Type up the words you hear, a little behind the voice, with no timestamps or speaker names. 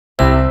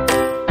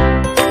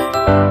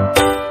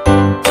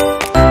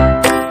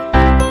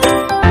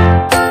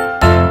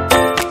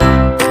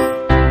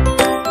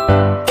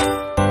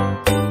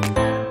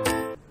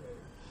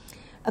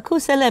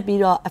ဆက်လက်ပြီး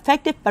တော့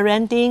effective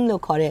parenting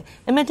လို့ခေါ်တဲ့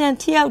အမတန်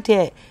ထိရောက်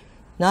တဲ့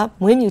နော်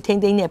မွေးမြူထိ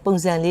န်းသိမ်းတဲ့ပုံ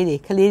စံလေးတွေ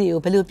ကလေးတွေ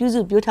ကိုဘယ်လိုပြုစု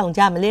ပြောင်းထောင်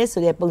ကြမလဲ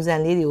ဆိုတဲ့ပုံစံ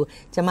လေးတွေကို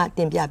ကျွန်မတ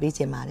င်ပြပေး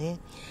ချင်ပါတယ်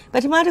ပ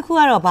ထမတစ်ခုက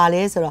တော့ဘာ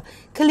လဲဆိုတော့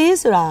ကလေး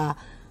ဆိုတာ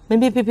မ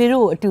မေဖေဖေ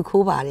တို့ကိုအတူ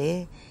ခိုးပါတယ်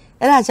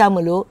အဲ့ဒါကြောင့်မ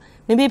လို့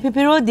မမေဖေ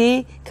ဖေတို့ဒီ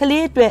က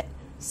လေးအတွက်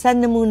စံ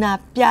နမူနာ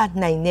ပြ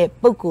နိုင်တဲ့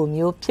ပုံကို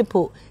မျိုးဖြစ်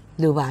ဖို့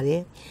လိုပါတ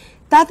ယ်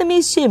သားသ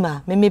မီးရှိမှ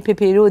မမေဖေ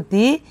ဖေတို့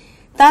ဒီ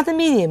သားသ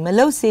မီးတွေမ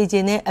လုပ်စေခြ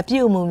င်းတဲ့အပြု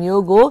အမူ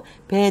မျိုးကို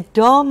ဘယ်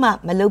တော့မှ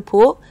မလုပ်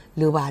ဖို့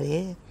လိုပါတ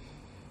ယ်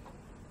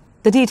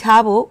တတိ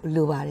ထားဖို့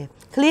လိုပါတယ်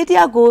ကလေးတ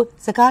ယောက်ကို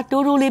စကား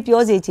တိုးတိုးလေး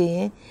ပြောစေချင်ရ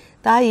င်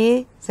သားရေ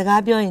စ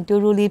ကားပြောရင်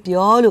တိုးတိုးလေး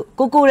ပြောလို့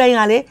ကိုတိုင်းက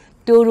လည်း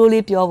တိုးတိုး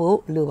လေးပြောဖို့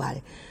လိုပါတ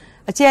ယ်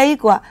အကျယ်ကြီး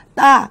က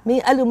သားမ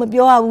င်းအဲ့လိုမ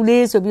ပြောရဘူးလေ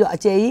ဆိုပြီးတော့အ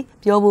ကျယ်ကြီး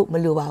ပြောဖို့မ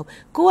လိုပါဘူး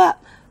ကိုက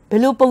ဘ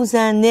ယ်လိုပုံ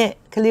စံနဲ့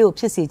ကလေးကို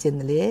ဖြစ်စေချင်တ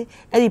ယ်လဲ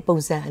အဲ့ဒီပုံ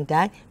စံအ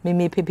တိုင်းမေ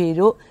မေဖေဖေ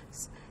တို့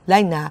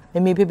လိုက်နာမေ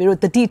မေဖေဖေတို့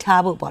တတိ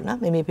ထားဖို့ပေါ့နော်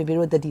မေမေဖေဖေ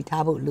တို့တတိ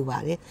ထားဖို့လိုပါ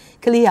တယ်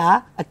ကလေးဟာ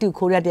အတူ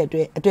ခိုးရတဲ့အ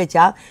တွက်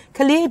ကြောင့်က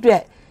လေးအတွ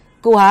က်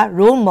ကိုဟာ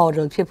role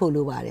model ဖြစ်ဖို့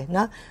လိုပါတယ်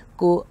နော်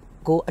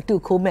ကိုအတူ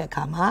ခိုးမဲ့အ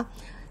ခါမှာ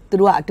သူ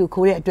တို့ကအတူ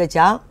ခိုးတဲ့အတွက်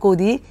ကြောင့်ကို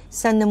ဒီ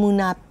စံနမူ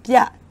နာပြ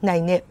နို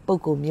င်တဲ့ပုံ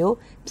ကိုမျိုး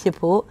ဖြစ်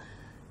ဖို့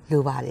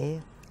လိုပါတယ်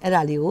အဲ့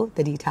ဒါလေးကိုတ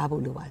တိထား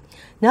ဖို့လိုပါတယ်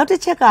နောက်တ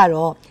စ်ချက်က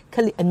တော့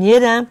အမြဲ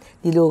တမ်း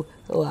ဒီလို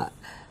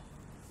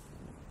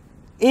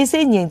အေးစိ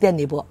တ်ငြိမ်သက်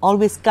နေပေါ့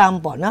always calm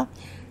ပေါ့နော်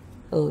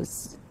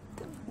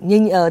ငြိ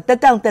မ်တက်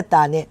တောင့်တက်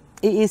တာနဲ့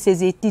အေးဆေး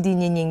ဆေးတည်တည်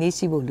ငြိမ်ငြိမ်လေး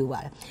ရှိဖို့လိုပါ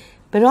တယ်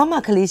ဘယ်တော့မှ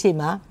ကလေးရှိ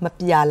မှမ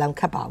ပြာလောင်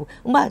ခတ်ပါဘူး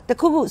ဥပမာတ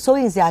ခုခုစိုး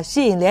ရင်စရာ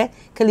ရှိရင်လည်း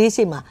ကလေး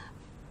ရှိမှ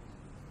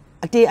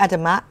အတေးအတ္တ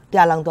မ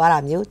ပြာလောင်သွားတာ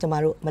မျိုးကျမ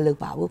တို့မလုပ်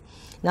ပါဘူး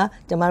เนาะ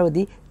ကျမတို့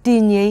ဒီတ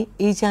ည်ငြိမ်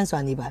အေးချမ်းစွာ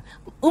နေပါ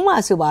ဥပမာ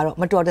ဆိုပါတော့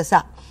မတော်တဆ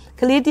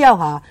ကလေးတယောက်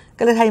ဟာ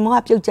ကလထိုင်မောက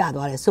ပြုတ်ကျ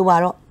သွားတယ်ဆိုပါ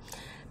တော့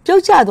ပြု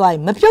တ်ကျသွားရ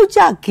င်မပြုတ်ကျ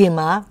ခင်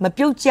မှာမ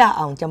ပြုတ်ကျ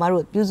အောင်ကျမ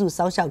တို့ပြုစု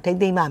စောင့်ရှောက်ထိမ့်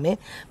သိမ့်ပါမယ်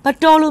မ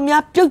တော်လို့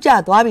များပြုတ်ကျ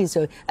သွားပြီ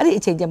ဆိုရင်အဲ့ဒီ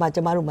အချိန်ကျမှကျ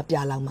မတို့မပြ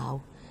လောင်ပါ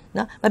ဘူး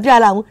နော်မပြ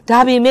လောင်ဘူးဒါ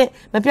ပေမဲ့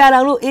မပြလော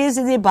င်လို့အေးစ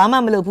စ်စစ်ဘာမှ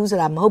မလုပ်ဘူးဆို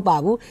တာမဟုတ်ပါ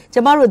ဘူးကျ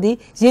မတို့ဒီ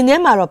ရင်ထဲ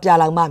မှာတော့ပြ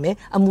လောင်ပါမယ်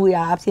အမူအ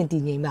ရာအဖြစ်တ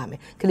ည်ငြိမ်ပါမယ်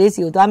ကလေးစီ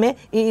ကိုသွားမယ်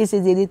အေးအေးစ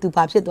စ်စစ်လေးသူ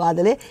ဘာဖြစ်သွားတ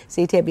ယ်လဲ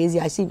ဆေးထည့်ပေးစ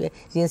ရာရှိပဲ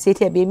ရင်ဆေး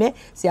ထည့်ပေးမယ်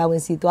ဆရာဝ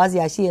န်စီသွားစ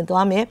ရာရှိရင်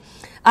သွားမယ်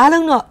အား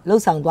လုံးတော့လှု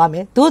ပ်ဆောင်သွားမ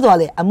ယ်သို့တော်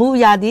လေအမူအ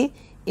ရာဒီ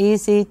အေး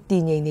ဆေးတ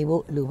ည်ငြိမ်နေ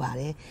ဖို့လိုပါ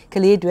တယ်က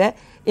လေးအတွက်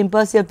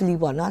impulsively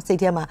ပေါ့နော်စိတ်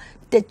ထဲမှာ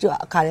တက်ကြွ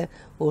အခါလဲ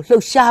လှု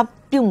ပ်ရှား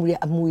ပြုတ်မှုတဲ့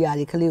အမူအရာ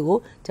တွေကလေးကို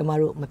ကျမ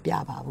တို့မပြ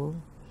ပါ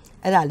ဘူး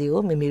အဲ့ဒါလေး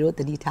ကိုမေမေတို့တ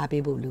တိထား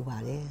ပေးဖို့လိုပါ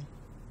တယ်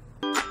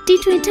တီ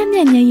ထွင်ထက်မြ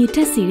က်ဉာဏ်ရည်ထ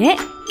က်စီတဲ့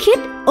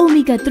Kid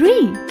Omega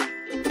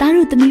 3သား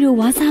တို့သမီးတို့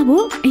ဝါစား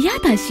ဖို့အရ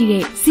သာရှိ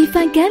တဲ့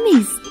Zifan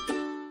Gummies